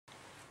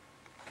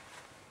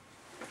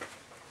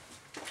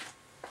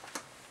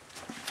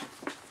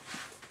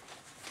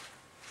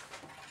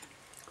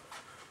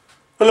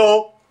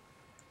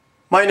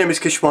My name is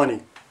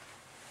Keshwani.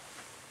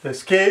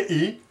 That's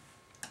Keshwani.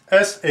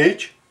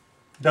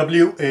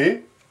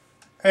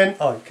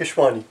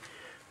 Keshwani.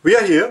 We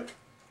are here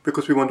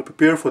because we want to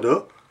prepare for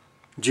the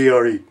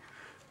GRE.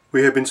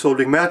 We have been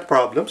solving math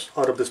problems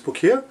out of this book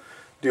here,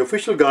 the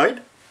official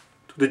guide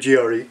to the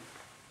GRE,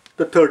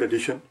 the 3rd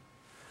edition.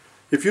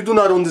 If you do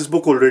not own this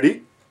book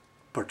already,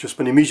 purchase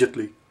one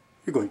immediately.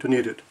 You're going to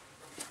need it.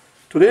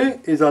 Today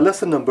is our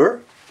lesson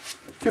number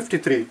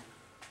 53.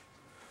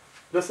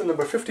 Lesson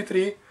number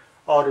 53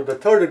 out of the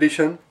 3rd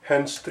edition,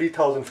 hence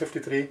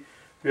 3053.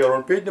 We are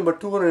on page number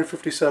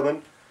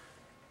 257,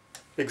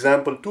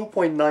 example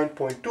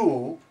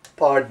 2.9.2,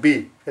 part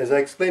B. As I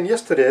explained in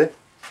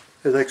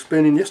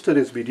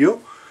yesterday's video,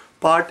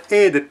 part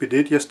A that we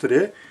did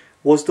yesterday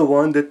was the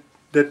one that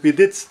we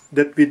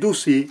do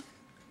see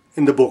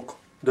in the book.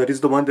 That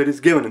is the one that is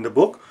given in the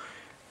book.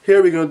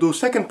 Here we're going to do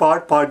second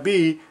part, part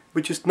B,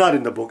 which is not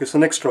in the book. It's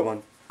an extra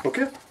one.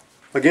 Okay?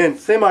 Again,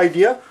 same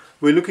idea.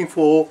 We're looking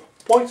for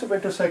points of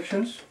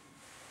intersection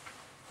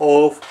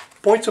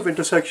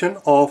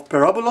of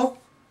parabola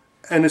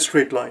and a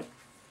straight line.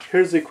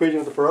 Here's the equation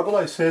of the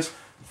parabola. It says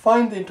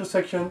find the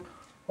intersection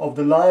of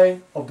the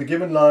line, of the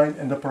given line,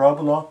 and the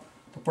parabola.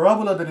 The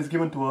parabola that is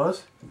given to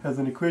us has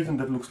an equation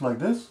that looks like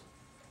this.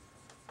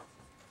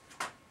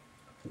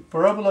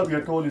 Parabola, we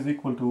are told, is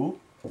equal to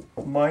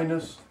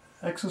minus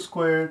x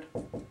squared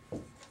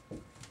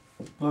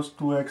plus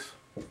 2x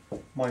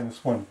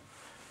minus 1.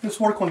 Let's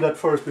work on that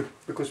first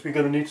because we're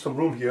going to need some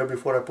room here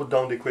before I put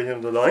down the equation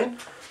of the line.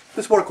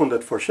 Let's work on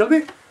that first, shall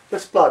we?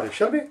 Let's plot it,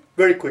 shall we?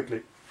 Very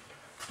quickly.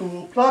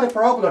 To plot a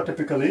parabola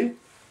typically,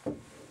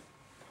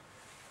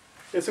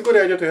 it's a good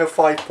idea to have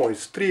 5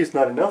 points. 3 is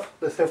not enough.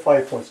 Let's have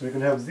 5 points. So we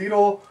can have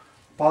 0,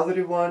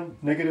 positive 1,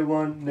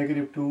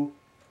 negative 2,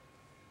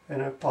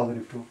 and a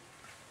positive 2.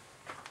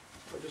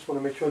 I just want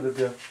to make sure that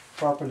they're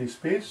properly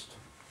spaced.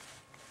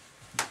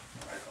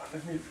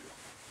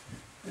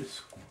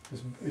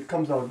 It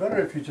comes out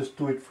better if you just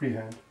do it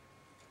freehand.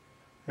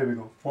 There we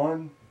go.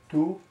 1,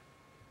 2,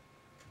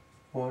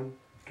 1,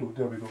 2.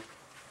 There we go.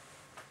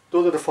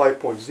 Those are the 5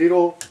 points.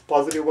 0,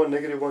 positive 1,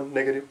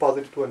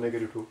 positive 2, and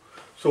negative 2.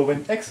 So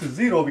when x is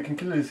 0, we can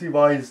clearly see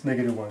y is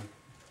negative 1.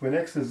 When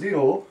x is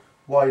 0,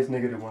 y is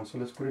negative 1. So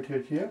let's put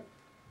it here.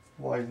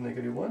 Y is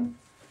negative 1.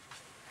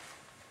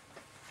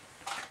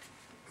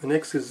 When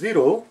x is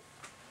 0,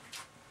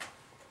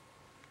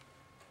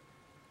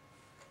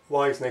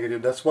 y is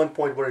negative. That's one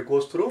point where it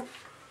goes through.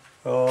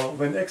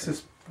 When x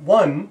is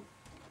 1,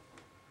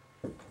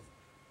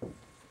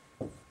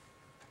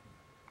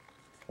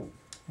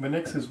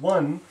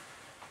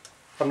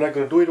 I'm not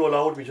going to do it all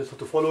out. We just have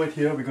to follow it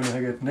here. We're going to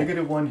get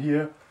negative 1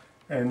 here,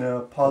 and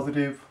a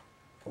positive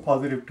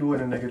 2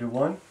 and a negative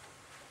 1.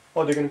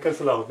 Oh, they're going to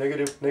cancel out.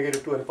 Negative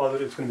 2 and a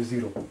positive is going to be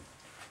 0.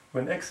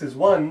 When x is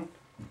 1,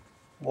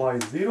 y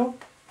is 0.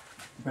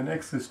 When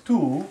x is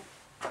 2,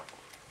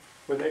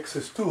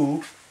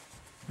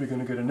 we're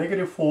going to get a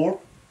negative 4.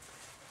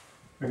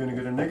 We're going to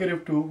get a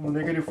negative 2, a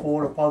negative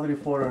 4, a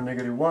positive 4, and a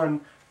negative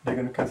 1. They're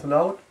going to cancel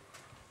out,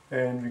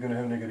 and we're going to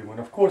have negative 1.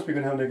 Of course, we're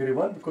going to have negative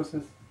 1 because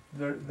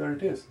there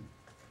it is.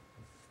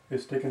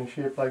 It's taking a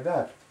shape like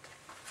that.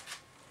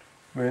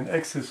 When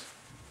x is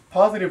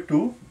positive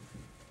 2,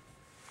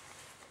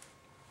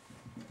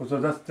 so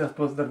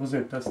that was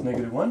it. That's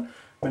negative 1.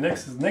 When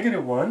x is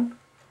negative 1,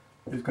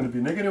 it's going to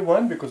be negative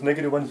 1 because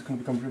negative 1 is going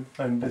to become,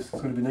 and this is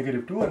going to be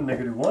negative 2 and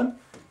negative 1.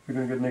 We're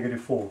going to get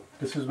negative 4.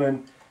 This is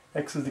when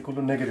x is equal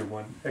to negative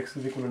 1. X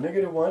is equal to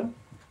negative 1.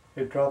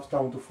 It drops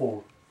down to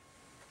 4.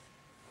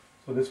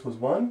 So this was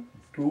 1,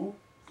 2,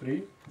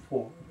 3,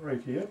 4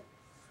 right here.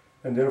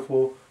 And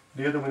therefore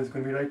the other one is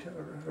going to be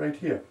right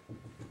here.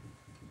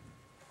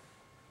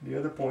 The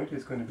other point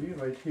is going to be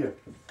right here.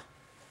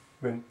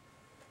 When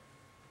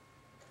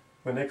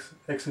x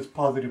is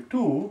positive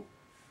 2,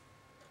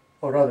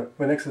 or rather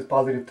when x is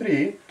positive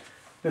 3,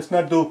 let's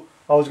not do,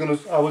 I was going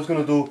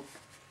to do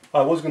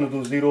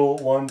 0,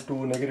 1,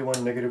 2, negative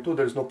 1, negative 2.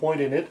 There's no point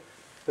in it.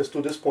 Let's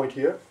do this point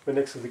here when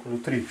x is equal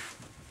to 3.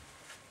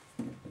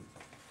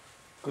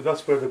 Because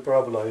that's where the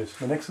parabola is.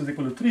 When x is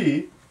equal to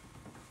 3,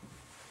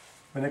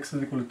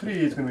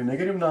 it's going to be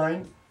negative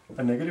 9,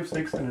 a negative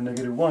 6, and a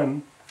negative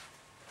 1.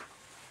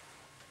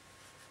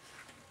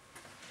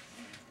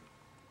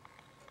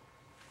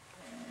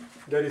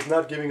 That is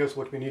not giving us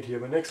what we need here.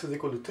 When x is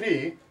equal to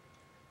 3,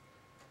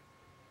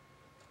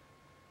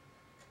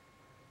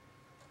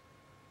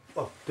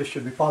 this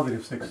should be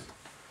positive 6.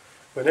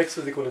 When x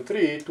is equal to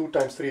 3, 2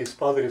 times 3 is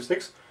positive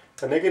 6.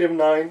 A negative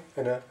 9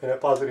 and a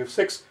positive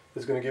 6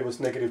 is going to give us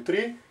negative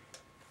 3,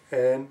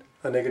 and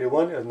a negative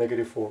 1 is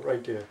negative 4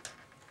 right there.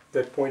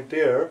 That point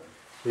there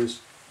is,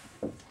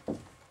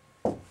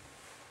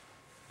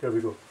 there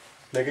we go.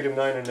 Negative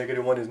 9 and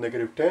negative 1 is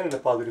negative 10, and a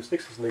positive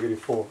 6 is negative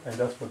 4. And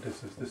that's what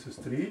this is. This is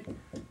 3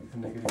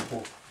 and negative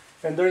 4.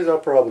 And there is our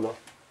parabola.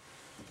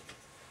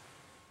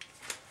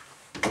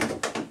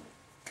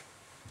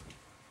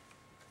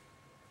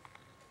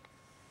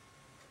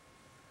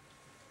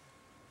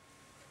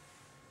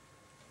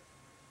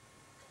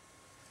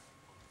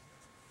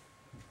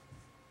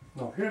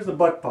 Now here's the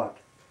but part.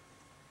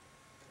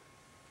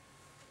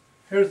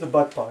 Here's the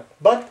but part.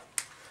 But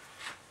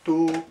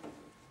to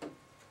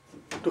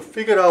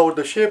figure out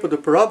the shape of the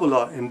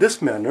parabola in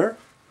this manner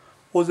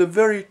was a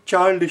very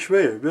childish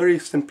way, very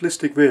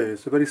simplistic way.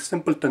 It's a very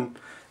simpleton,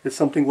 it's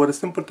something what a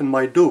simpleton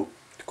might do.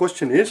 The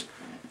question is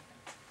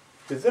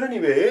there any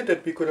way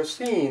that we could have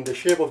seen the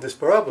shape of this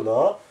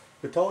parabola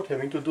without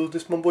having to do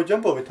this mumbo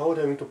jumbo, without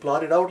having to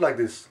plot it out like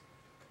this?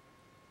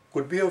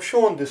 Could we have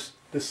shown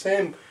the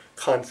same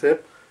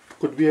concept?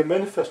 Could we have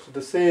manifested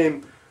the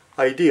same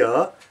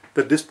idea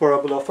that this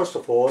parabola, first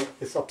of all,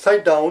 is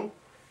upside down,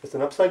 it's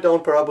an upside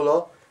down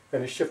parabola,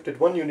 and is shifted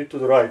 1 unit to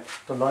the right.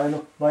 The line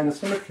of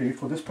symmetry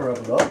for this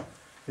parabola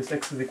is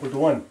x is equal to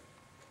 1.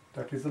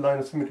 That is the line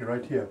of symmetry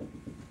right here.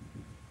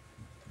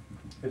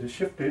 It is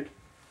shifted,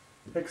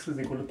 x is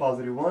equal to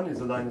positive 1 is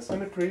the line of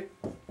symmetry.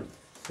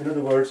 In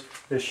other words,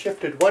 it is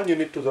shifted 1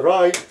 unit to the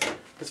right.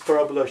 This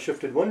parabola is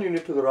shifted 1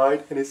 unit to the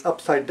right and is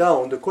upside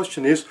down. The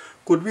question is,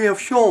 could we have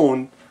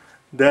shown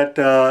that,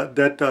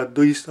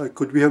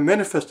 could we have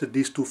manifested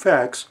these two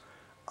facts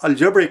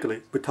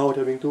algebraically without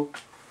having to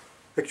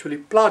actually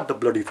plot the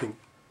bloody thing?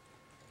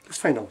 Let's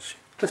find out.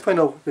 Let's find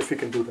out if we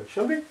can do that,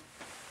 shall we?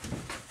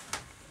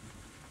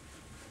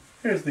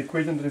 Here's the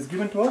equation that is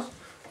given to us.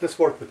 Let's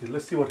work with it.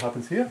 Let's see what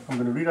happens here. I'm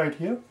going to rewrite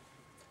here.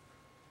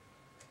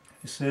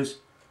 It says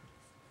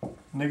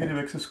negative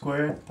x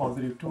squared,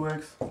 positive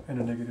 2x,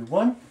 and a negative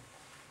 1.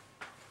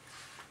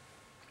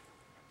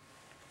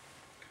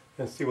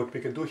 And see what we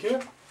can do here.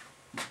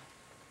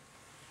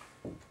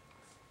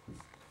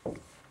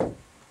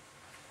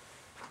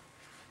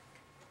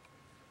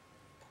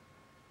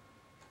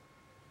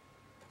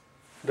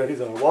 That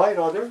is our y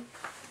rather.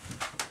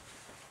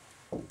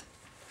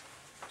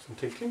 Some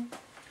thinking.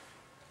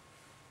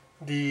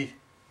 The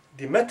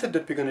method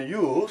that we're going to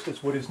use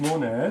is what is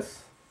known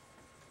as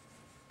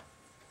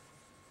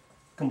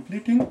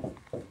completing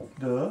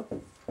the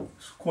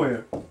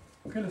square.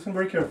 Okay, listen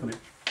very carefully.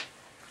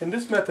 In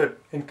this method,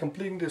 in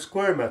completing the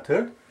square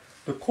method,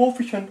 the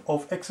coefficient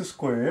of x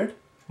squared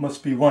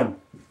must be 1.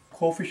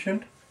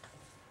 Coefficient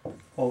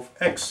of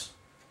x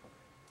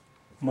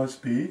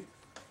must be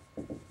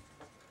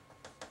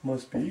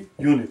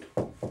unit.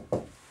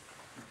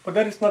 But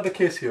that is not the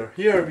case here.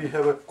 Here we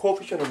have a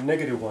coefficient of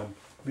negative 1.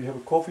 We have a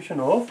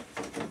coefficient of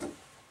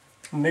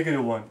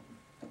negative 1.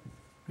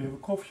 We have a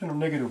coefficient of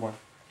negative 1.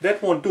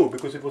 That won't do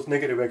because it was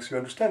negative x. You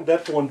understand?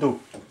 That won't do.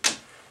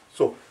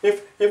 So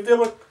if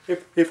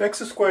x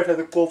squared has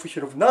a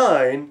coefficient of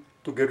 9,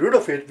 to get rid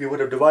of it, we would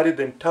have divided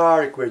the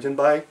entire equation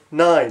by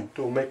 9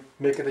 to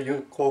make it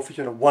a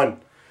coefficient of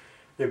 1.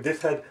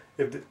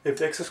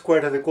 If x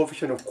squared has a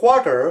coefficient of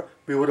quarter,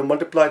 we would have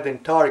multiplied the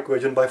entire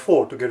equation by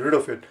 4 to get rid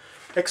of it.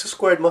 X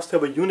squared must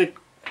have a unit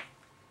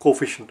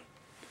coefficient.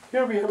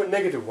 Here we have a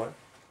negative 1.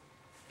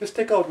 Let's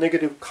take out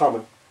negative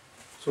common.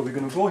 So we're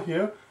going to go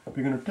here,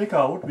 we're going to take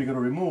out, we're going to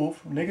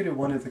remove negative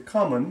 1 as a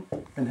common,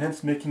 and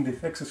hence making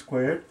this x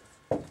squared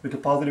with a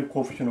positive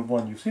coefficient of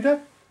 1. You see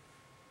that?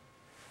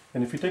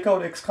 And if you take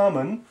out x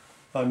common,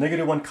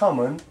 negative 1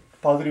 common,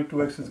 positive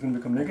 2x is going to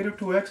become negative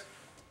 2x,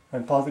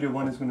 and positive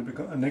 1 is going to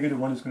become, negative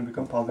 1 is going to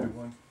become positive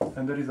 1.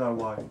 And that is our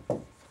y.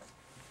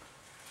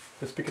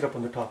 Let's pick it up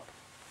on the top.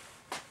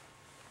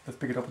 Let's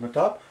pick it up on the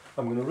top.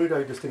 I'm going to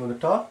rewrite this thing on the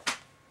top.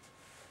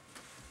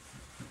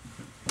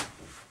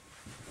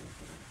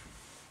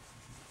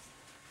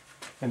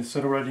 And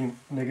instead of writing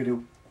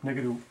negative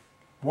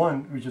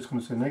 1, we're just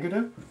going to say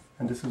negative.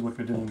 And this is what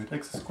we're dealing with.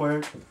 X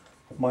squared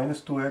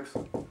minus 2x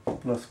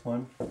plus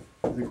 1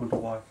 is equal to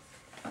y.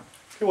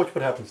 Okay, watch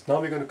what happens. Now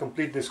we're going to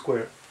complete this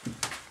square.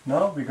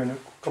 Now we're going to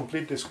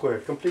complete this square.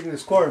 Completing the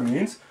square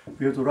means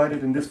we have to write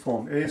it in this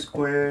form. A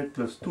squared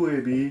plus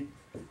 2ab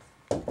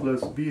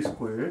plus b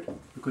squared,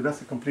 because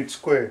that's a complete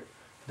square.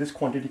 This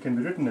quantity can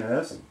be written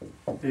as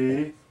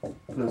a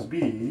plus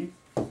b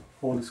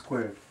whole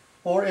squared.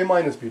 Or a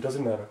minus b,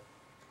 doesn't matter.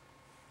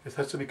 This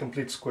has to be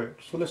complete squared.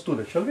 So let's do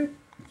that, shall we?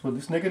 So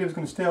this negative is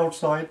going to stay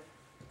outside.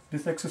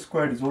 This x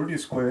squared is already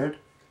squared.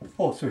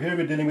 Oh, so here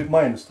we're dealing with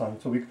minus sign.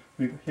 So here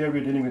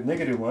we're dealing with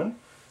negative 1.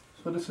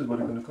 So this is what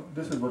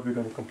we're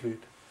going to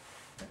complete.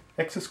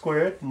 X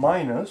squared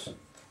minus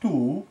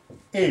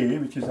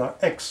 2a, which is our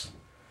x,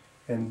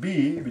 and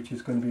b, which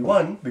is going to be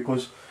 1,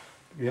 because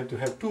we have to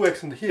have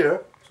 2x in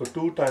here. So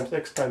 2 times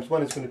x times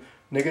 1 is going to,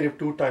 negative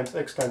 2 times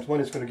x times 1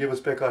 is going to give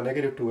us back our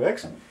negative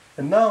 2x.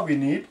 And now we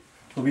need,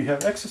 so we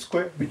have x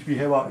squared, which we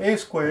have our a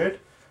squared,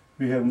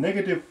 we have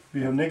negative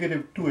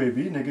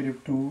 2ab,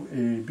 negative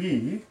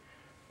 2ab,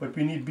 but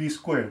we need b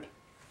squared.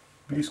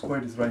 B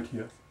squared is right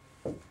here.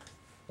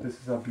 This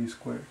is our b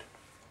squared.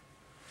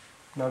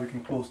 Now we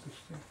can close this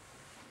thing.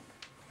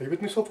 Are you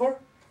with me so far?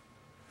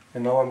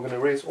 And now I'm going to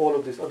erase all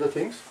of these other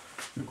things,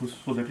 because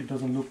so that it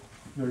doesn't look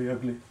very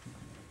ugly.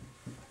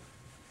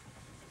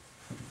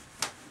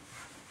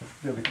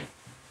 There we go.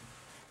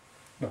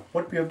 Now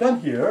what we have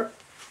done here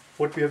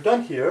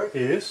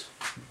is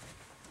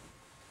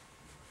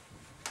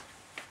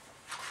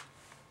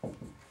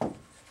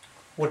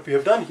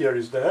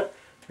that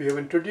we have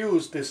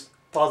introduced this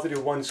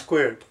positive 1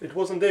 squared. It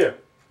wasn't there.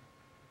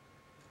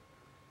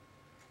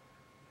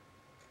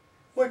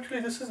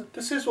 actually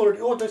this is already,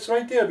 oh, that's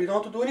right there. We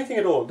don't have to do anything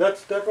at all.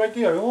 That's that right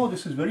there. Oh,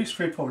 this is very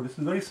straightforward. This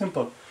is very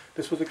simple.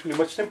 This was actually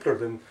much simpler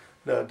than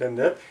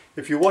that.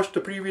 If you watch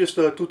the previous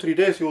 2-3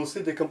 days, you will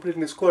see the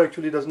completing the score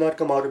actually does not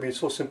come out to be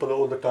so simple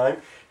all the time.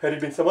 Had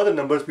it been some other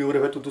numbers, we would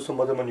have had to do some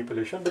other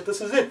manipulation. But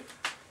this is it.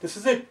 This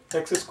is it.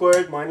 X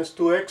squared minus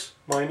 2x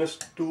minus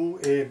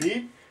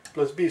 2ab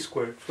plus b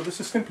squared. So this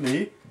is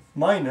simply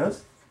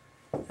minus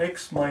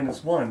x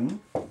minus 1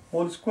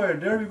 whole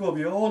squared. There we go.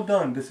 We are all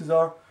done. This is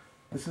our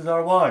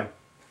y.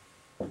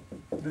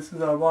 This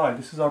is our y.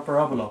 This is our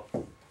parabola.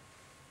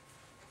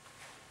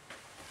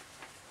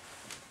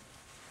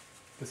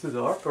 This is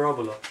our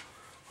parabola.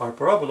 Our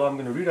parabola, I'm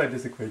going to rewrite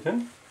this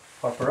equation.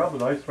 Our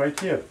parabola is right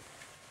here.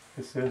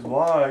 It says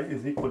y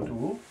is equal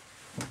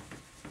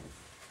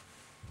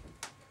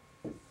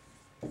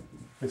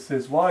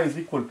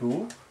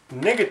to,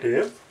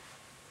 negative.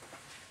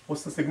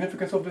 What's the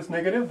significance of this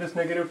negative? This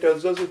negative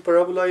tells us the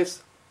parabola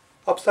is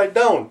upside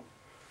down.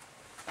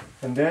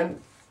 And then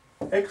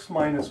x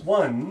minus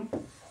 1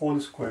 whole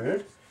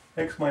squared.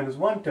 X minus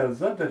 1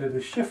 tells us that it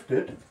is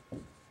shifted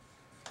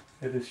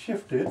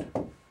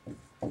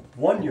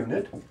 1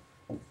 unit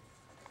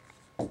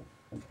to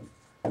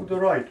the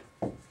right,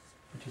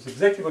 which is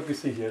exactly what we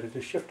see here. It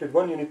is shifted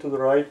 1 unit to the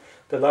right.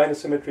 The line of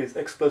symmetry is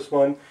x plus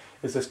 1.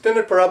 It's a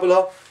standard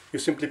parabola. You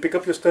simply pick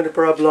up your standard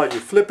parabola, you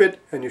flip it,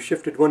 and you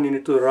shift it 1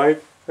 unit to the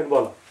right, and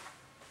voila.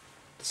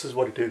 This is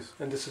what it is,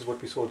 and this is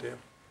what we saw there.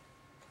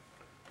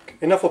 Okay,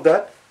 enough of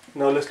that.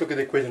 Now let's look at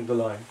the equation of the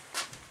line.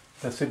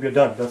 That's it, we're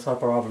done. That's our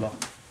parabola.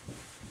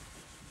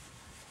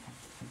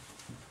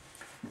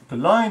 The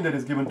line that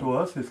is given to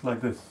us is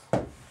like this.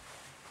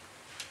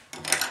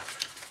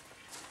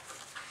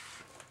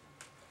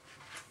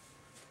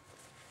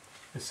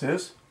 It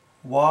says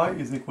y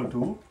is equal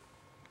to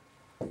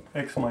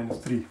x minus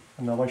 3.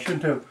 And now I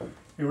shouldn't have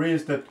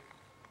erased that.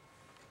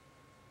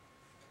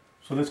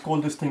 So let's call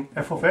this thing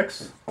f of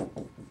x,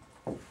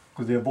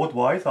 because they are both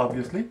y's,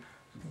 obviously.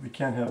 We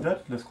can't have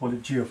that. Let's call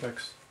it g of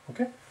x.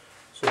 Okay?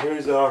 So here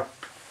is our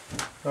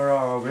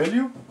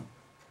value.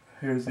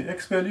 Here is the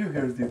x value.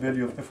 Here is the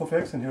value of f of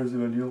x, and here is the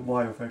value of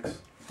y of x,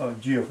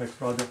 g of x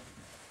rather.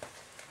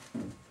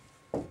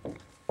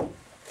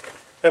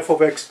 F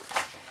of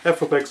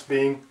x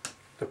being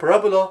the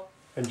parabola,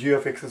 and g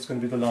of x is going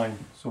to be the line.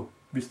 So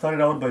we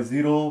started out by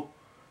 0,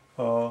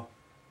 and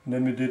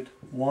then we did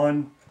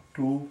 1,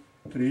 2,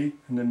 3,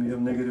 and then we have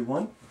negative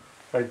 1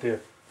 right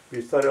there.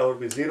 We started out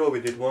with 0,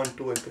 we did 1,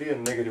 2, and 3,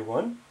 and negative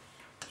 1.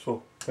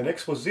 So when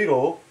x was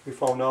 0, we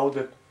found out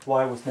that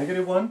y was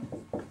negative 1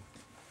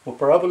 for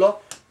parabola.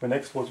 When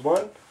x was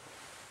 1,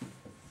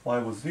 y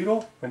was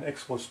 0. When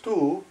x was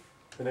 2,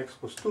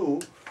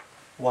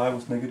 y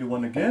was negative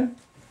 1 again.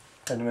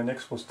 And when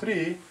x was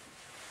 3,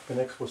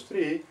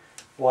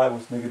 y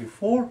was negative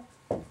 4.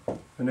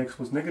 When x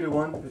was negative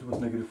 1, it was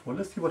negative 4.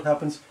 Let's see what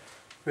happens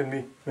when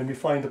we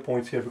find the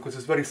points here, because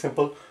it's very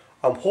simple.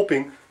 I'm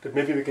hoping that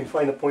maybe we can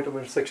find a point of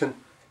intersection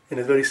in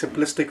a very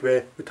simplistic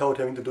way without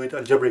having to do it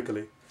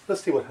algebraically.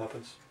 Let's see what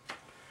happens.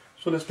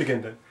 So let's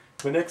begin then.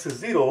 When x is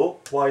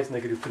 0, y is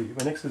negative 3.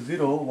 When x is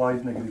 0, y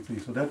is negative 3.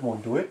 So that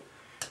won't do it.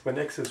 When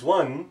x is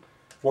 1,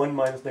 1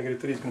 minus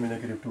negative 3 is going to be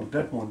negative 2.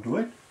 That won't do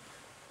it.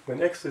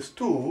 When x is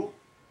 2,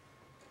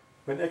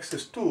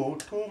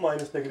 2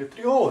 minus negative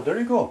 3. Oh, there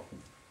you go.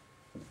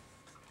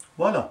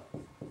 Voila.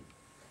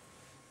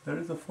 There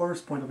is the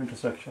first point of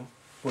intersection.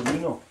 What do you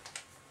know?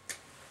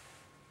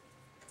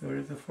 There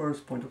is the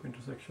first point of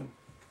intersection.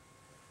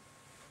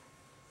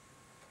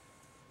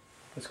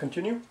 Let's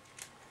continue.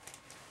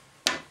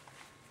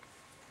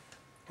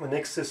 When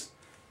x is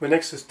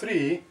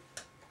 3,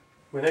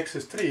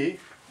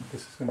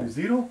 this is going to be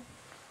 0.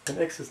 When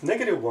x is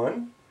negative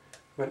 1,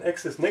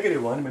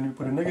 when we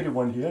put a negative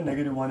 1 here,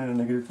 negative 1 and a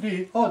negative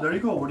 3, oh, there you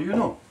go. What do you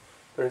know?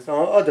 There is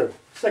our other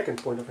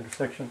second point of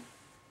intersection.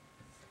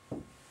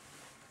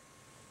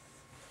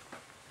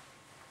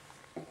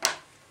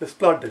 Let's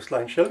plot this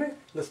line, shall we?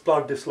 Let's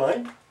plot this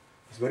line.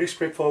 It's very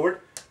straightforward.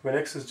 When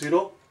x is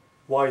 0,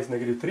 y is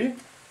negative 3.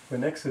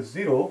 When x is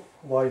 0,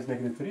 y is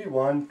negative 3.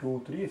 1,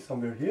 2, 3,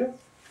 somewhere here.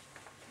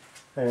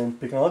 And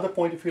pick another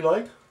point if you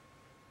like.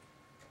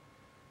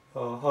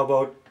 How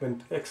about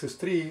when x is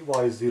 3,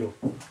 y is 0?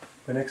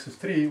 When x is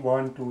 3,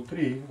 1, 2,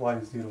 3, y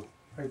is 0.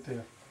 Right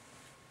there.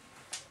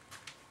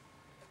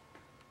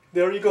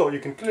 There you go. You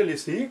can clearly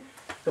see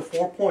the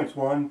 4 points.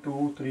 1,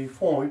 2, 3,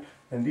 4.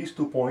 And these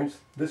 2 points,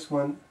 this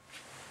one,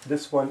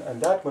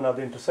 and that one are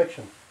the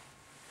intersection.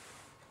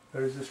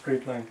 There is a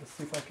straight line. Let's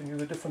see if I can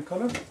use a different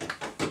color.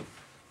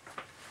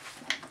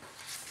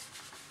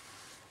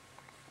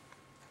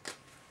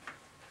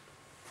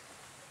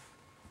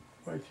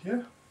 Right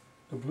here,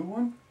 the blue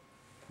one.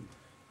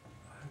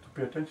 I have to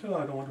pay attention.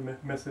 I don't want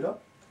to mess it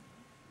up.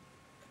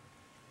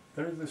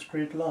 There is a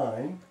straight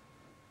line,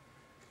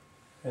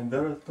 and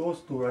there are those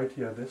two right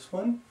here. This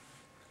one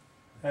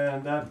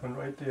and that one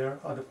right there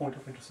are the point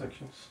of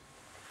intersections.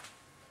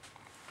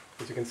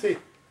 As you can see,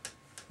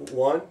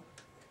 1,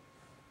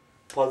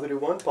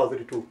 positive 1,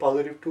 positive 2,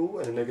 positive 2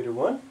 and a negative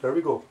 1. There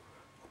we go.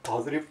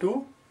 Positive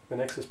 2,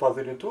 when x is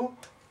positive 2,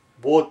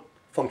 both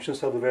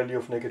functions have the value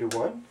of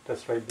 -1.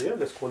 That's right there.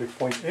 Let's call it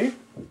point A.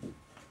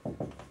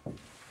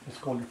 Let's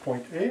call it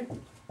point A.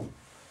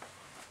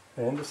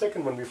 And the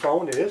second one we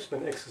found is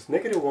when x is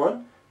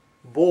 -1,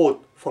 both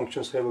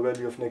functions have a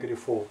value of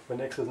 -4.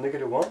 When x is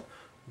 -1,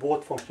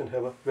 both functions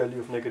have a value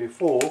of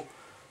 -4.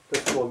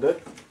 Let's call that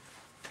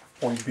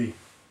point B.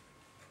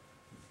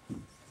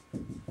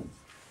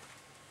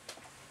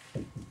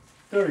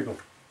 There we go.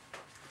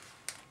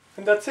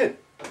 And that's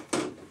it.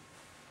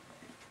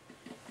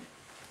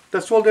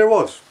 That's all there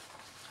was.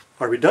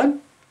 Are we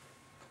done?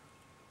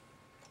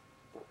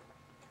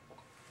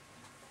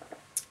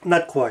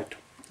 Not quite.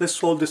 Let's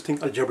solve this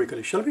thing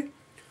algebraically, shall we?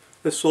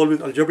 Let's solve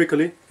it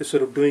algebraically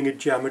instead of doing it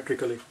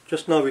geometrically.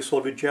 Just now we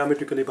solved it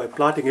geometrically by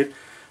plotting it.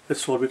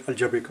 Let's solve it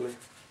algebraically.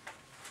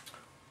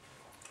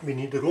 We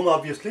need the rule,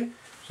 obviously.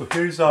 So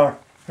here is our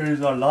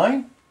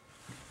line,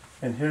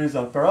 and here is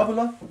our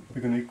parabola.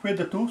 We're going to equate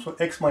the two. So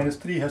x minus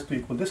 3 has to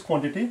equal this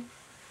quantity,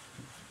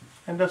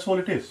 and that's all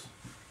it is.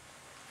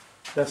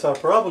 That's our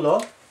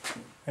parabola,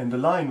 and the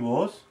line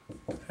was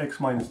x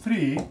minus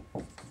 3.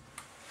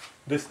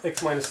 This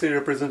x minus 3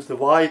 represents the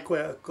y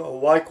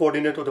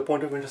coordinate of the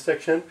point of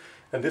intersection,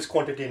 and this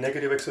quantity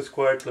 -x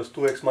squared plus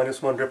 2x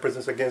minus 1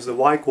 represents against the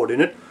y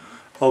coordinate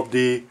of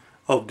the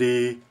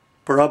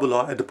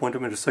parabola at the point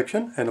of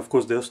intersection. And of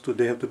course they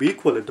have to be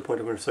equal at the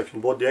point of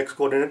intersection. Both the x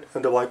coordinate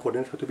and the y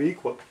coordinate have to be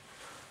equal.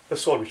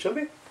 Let's solve it, shall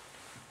we?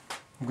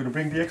 I'm going to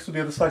bring the x to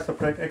the other side,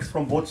 subtract x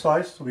from both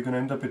sides, so we're going to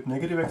end up with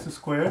 -x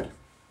squared,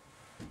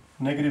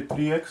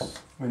 -3x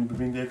when we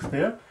bring the x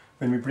there.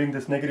 When we bring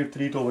this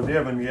 -3 to over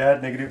there, when we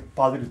add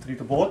 +3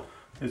 to both,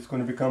 it's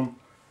going to become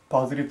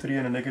 +3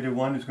 and a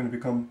 -1 is going to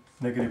become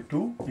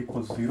 -2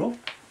 equals 0.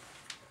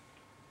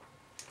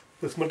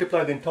 Let's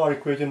multiply the entire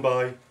equation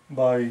by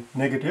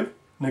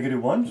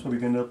 -1, so we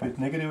can end up with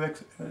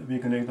 -x, we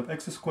can end up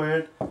x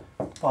squared,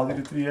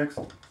 +3x,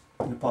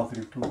 and a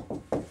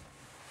 +2.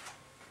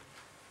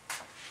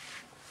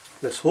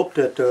 Let's hope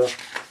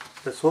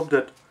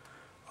that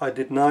I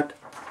did not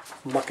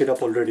muck it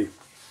up already.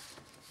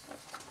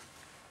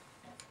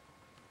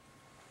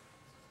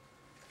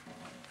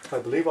 I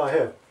believe I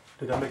have.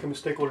 Did I make a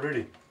mistake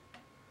already?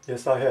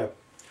 Yes, I have.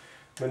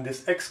 When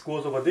this x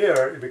goes over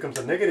there, it becomes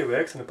a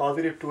 -x, and a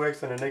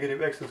 +2x and a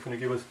 -x is going to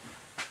give us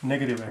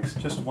 -x,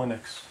 just one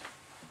x.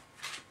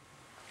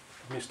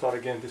 Let me start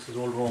again, this is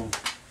all wrong.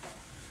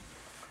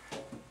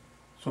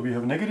 So we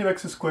have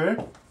 -x squared,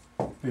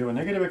 we have a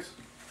 -x,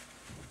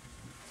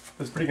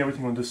 let's bring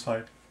everything on this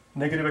side.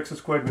 -x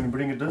squared, when we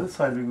bring it to this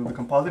side, it will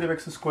become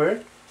 +x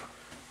squared.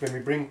 When we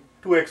bring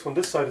 2x on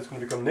this side, it's going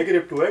to become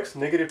 -2x,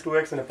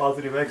 -2x and a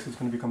 +x is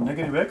going to become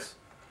 -x.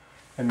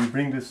 And we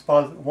bring this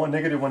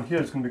 -1 here,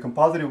 it's going to become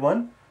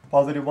 +1,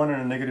 +1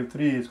 and a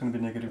 -3 is going to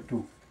be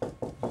 -2,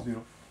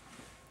 0.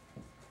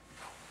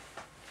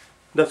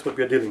 That's what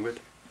we are dealing with.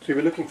 So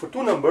we're looking for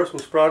two numbers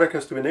whose product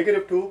has to be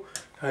 -2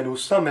 and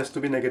whose sum has to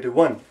be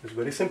 -1. It's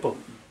very simple.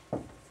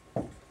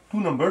 Two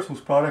numbers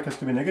whose product has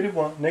to be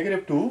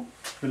 -2.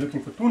 We're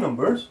looking for two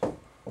numbers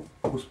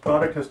whose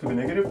product has to be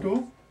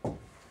 -2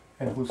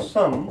 and whose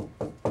sum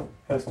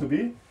has to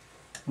be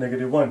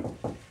 -1.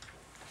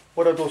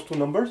 What are those two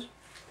numbers?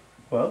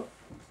 Well,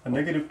 a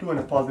 -2 and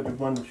a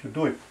 +1 should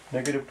do it.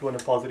 -2 and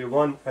a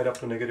 +1 add up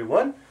to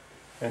 -1,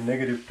 and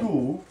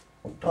 -2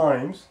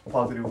 times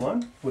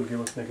 +1 will give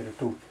us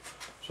 -2.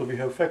 So we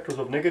have factors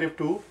of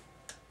 -2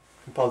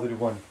 and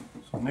 +1.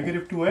 So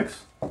 -2x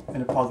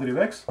and a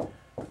 +x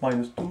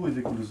minus 2 is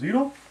equal to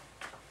 0.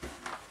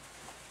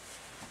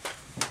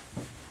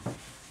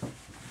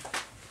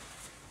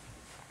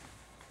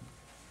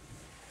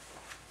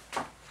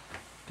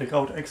 Take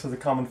out x as a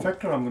common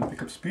factor. I'm going to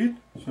pick up speed,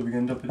 so we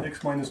end up with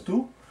x minus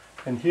 2.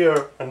 And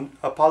here,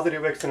 a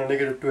 +x and a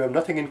 -2 have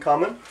nothing in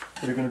common,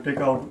 so we're going to take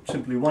out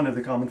simply 1 as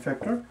a common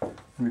factor,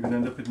 and we're going to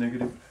end up with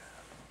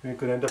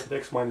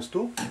x minus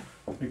 2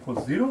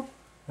 equals 0.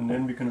 And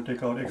then we're going to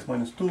take out x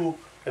minus 2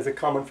 as a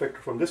common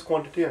factor from this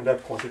quantity and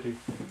that quantity.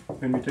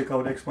 When we take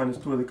out x minus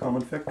 2 as a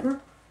common factor,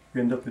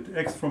 we end up with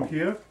x from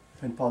here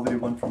and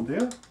 +1 from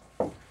there.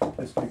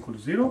 That's equal to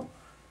 0.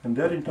 And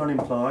that in turn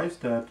implies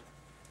that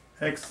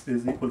x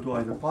is equal to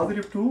either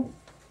 +2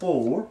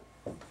 or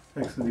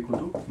x is equal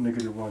to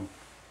 -1,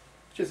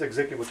 which is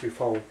exactly what we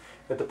found.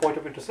 At the point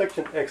of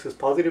intersection, x is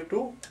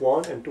 +2,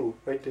 1 and 2,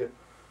 right there.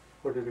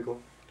 Where did we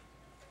go?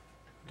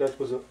 That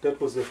was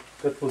the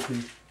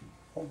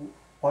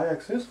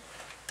y-axis,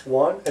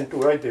 1 and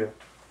 2 right there.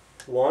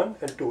 1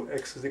 and 2,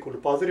 x is equal to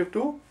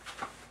 +2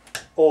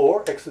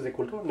 or x is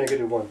equal to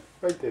 -1,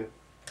 right there.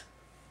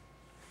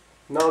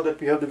 Now that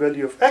we have the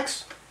value of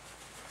x,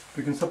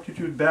 we can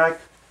substitute back.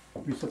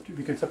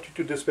 We can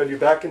substitute this value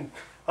back in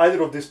either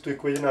of these two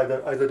equations,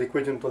 either the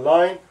equation of the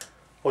line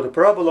or the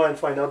parabola, and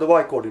find out the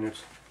y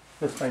coordinates.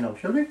 Let's find out,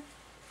 shall we?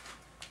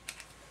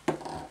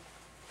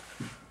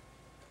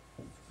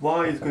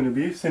 Y is going to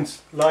be,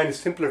 since line is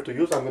simpler to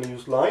use, I'm going to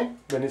use line.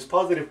 When it's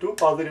 +2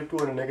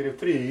 and a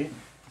 -3,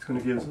 it's going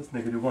to give us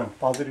 -1.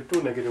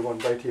 +2, -1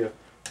 right here.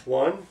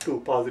 1, 2,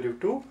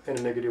 +2 and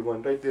a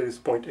 -1 right there is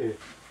point A.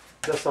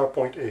 That's our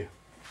point A.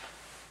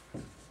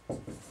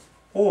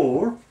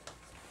 Or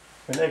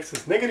when x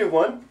is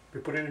 -1, we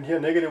put it in here,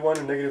 -1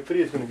 and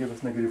 -3 is going to give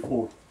us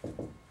 -4.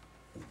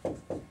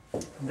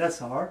 And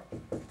that's our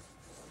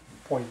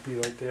point B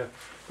right there.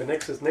 When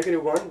x is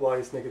 -1, y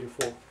is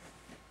 -4.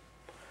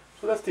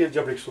 So that's the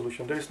algebraic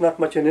solution. There is not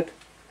much in it.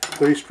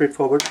 Very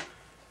straightforward,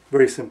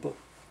 very simple.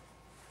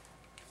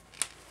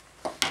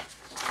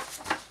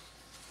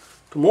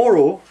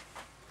 Tomorrow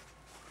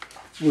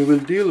we will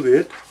deal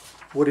with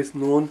what is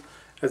known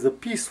as a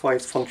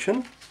piecewise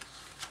function.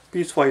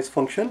 Piecewise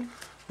function,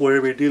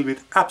 where we deal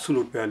with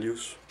absolute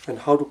values and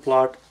how to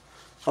plot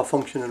a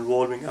function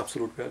involving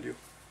absolute value.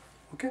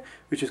 Okay,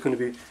 which is going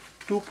to be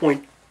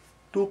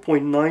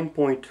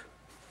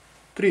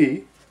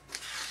 2.9.3.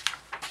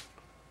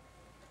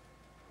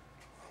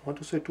 I want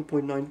to say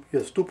 2.9,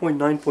 yes,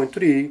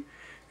 2.9.3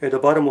 at the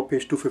bottom of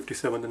page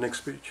 257, the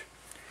next page.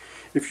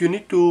 If you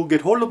need to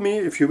get hold of me,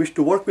 if you wish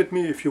to work with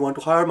me, if you want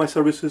to hire my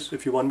services,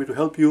 if you want me to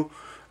help you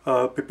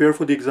prepare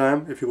for the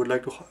exam, if you would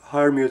like to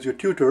hire me as your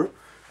tutor,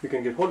 you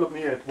can get hold of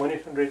me at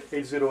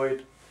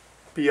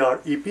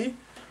 1-800-808-PREP,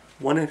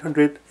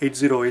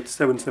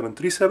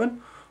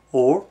 1-800-808-7737,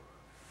 or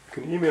you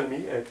can email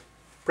me at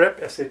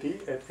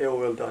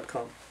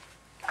prepsat@aol.com.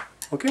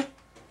 Okay,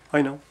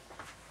 I know.